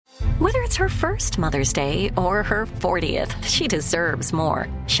Whether it's her first Mother's Day or her 40th, she deserves more.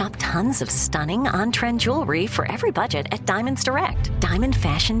 Shop tons of stunning on-trend jewelry for every budget at Diamonds Direct. Diamond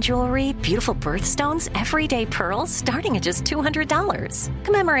fashion jewelry, beautiful birthstones, everyday pearls starting at just $200.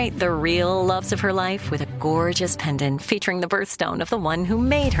 Commemorate the real loves of her life with a gorgeous pendant featuring the birthstone of the one who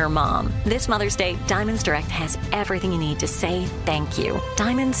made her mom. This Mother's Day, Diamonds Direct has everything you need to say thank you.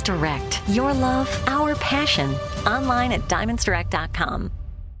 Diamonds Direct. Your love, our passion. Online at diamondsdirect.com.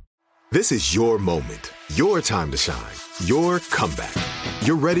 This is your moment, your time to shine, your comeback.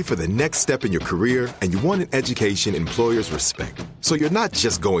 You're ready for the next step in your career, and you want an education employers respect. So you're not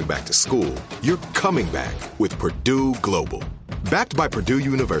just going back to school, you're coming back with Purdue Global. Backed by Purdue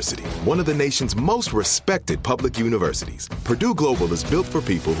University, one of the nation's most respected public universities, Purdue Global is built for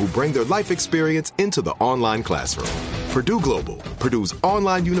people who bring their life experience into the online classroom. Purdue Global, Purdue's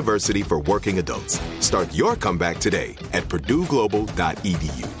online university for working adults. Start your comeback today at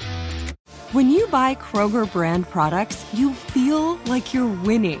purdueglobal.edu. When you buy Kroger brand products, you feel like you're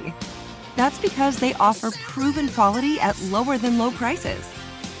winning. That's because they offer proven quality at lower than low prices.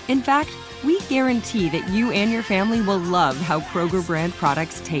 In fact, we guarantee that you and your family will love how Kroger brand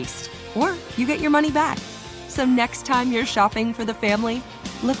products taste, or you get your money back. So next time you're shopping for the family,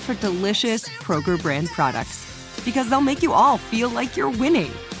 look for delicious Kroger brand products, because they'll make you all feel like you're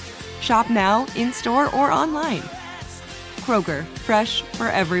winning. Shop now, in-store, or online. Kroger, fresh for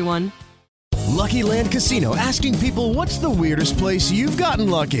everyone. Lucky Land Casino, asking people, what's the weirdest place you've gotten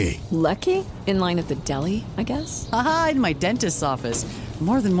lucky? Lucky? In line at the deli, I guess? Aha, in my dentist's office.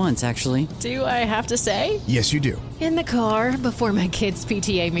 More than once, actually. Do I have to say? Yes, you do. In the car before my kids'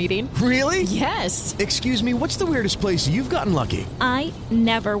 PTA meeting. Really? Yes. Excuse me, what's the weirdest place you've gotten lucky? I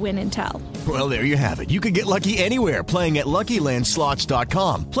never win and tell. Well, there you have it. You can get lucky anywhere, playing at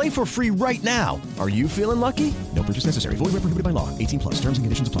LuckyLandSlots.com. Play for free right now. Are you feeling lucky? No purchase necessary. Void where prohibited by law. 18 plus. Terms and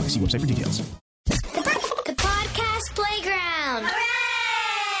conditions apply. See website for details. The Podcast Playground.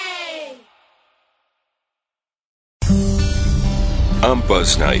 Hooray! I'm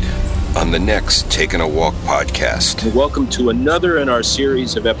Buzz Knight on the next Taking a Walk podcast. Welcome to another in our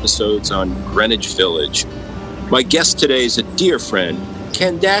series of episodes on Greenwich Village. My guest today is a dear friend,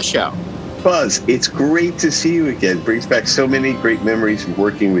 Ken Dashow. Buzz, it's great to see you again. Brings back so many great memories of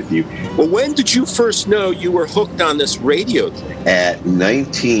working with you. Well, when did you first know you were hooked on this radio thing? At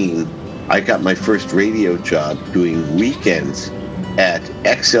 19, I got my first radio job doing weekends at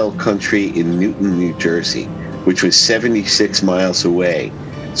XL Country in Newton, New Jersey, which was 76 miles away.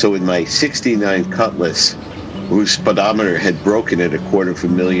 So in my 69 Cutlass, whose speedometer had broken at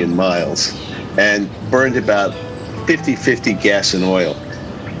 250,000 miles and burned about 50-50 gas and oil,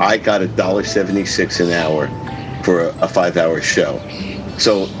 I got $1.76 an hour for a 5-hour show.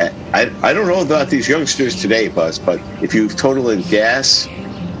 So I don't know about these youngsters today, Buzz, but if you total in gas,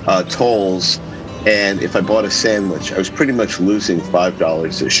 tolls, and if I bought a sandwich, I was pretty much losing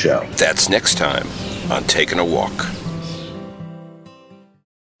 $5 a show. That's next time on Taking a Walk.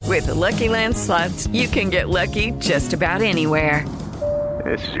 With the Lucky Land Slots, you can get lucky just about anywhere.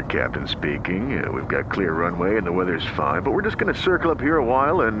 This is your captain speaking. We've got clear runway and the weather's fine, but we're just going to circle up here a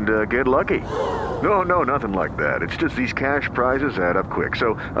while and get lucky. No, nothing like that. It's just these cash prizes add up quick.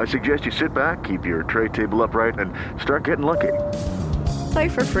 So I suggest you sit back, keep your tray table upright, and start getting lucky. Play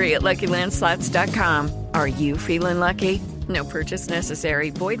for free at LuckyLandSlots.com. Are you feeling lucky? No purchase necessary.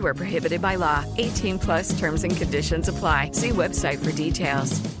 Void where prohibited by law. 18 plus terms and conditions apply. See website for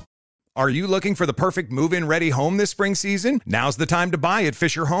details. Are you looking for the perfect move-in ready home this spring season? Now's the time to buy at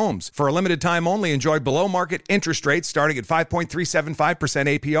Fisher Homes. For a limited time only, enjoy below-market interest rates starting at 5.375%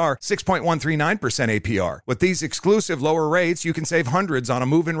 APR, 6.139% APR. With these exclusive lower rates, you can save hundreds on a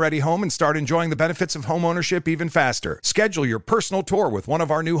move-in ready home and start enjoying the benefits of home ownership even faster. Schedule your personal tour with one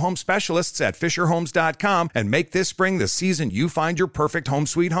of our new home specialists at FisherHomes.com and make this spring the season you find your perfect home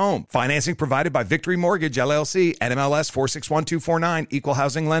sweet home. Financing provided by Victory Mortgage, LLC, NMLS 461249, Equal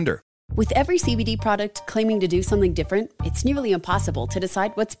Housing Lender. With every CBD product claiming to do something different, it's nearly impossible to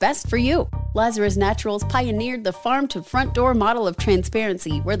decide what's best for you. Lazarus Naturals pioneered the farm-to-front-door model of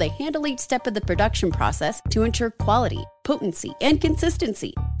transparency, where they handle each step of the production process to ensure quality, potency, and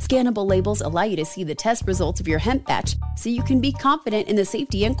consistency. Scannable labels allow you to see the test results of your hemp batch, so you can be confident in the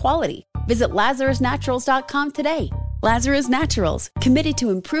safety and quality. Visit LazarusNaturals.com today. Lazarus Naturals, committed to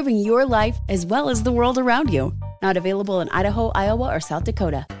improving your life as well as the world around you. Not available in Idaho, Iowa, or South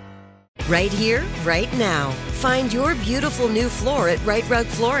Dakota. Right here, right now. Find your beautiful new floor at Right Rug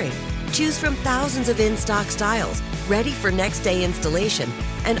Flooring. Choose from thousands of in-stock styles, ready for next day installation,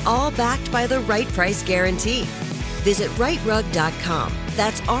 and all backed by the right price guarantee. Visit rightrug.com.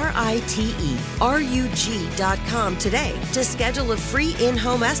 That's RITERUG.com today to schedule a free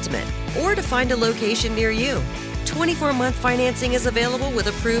in-home estimate or to find a location near you. 24-month financing is available with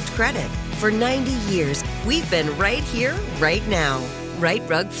approved credit. For 90 years, we've been right here, right now. Right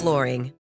Rug Flooring.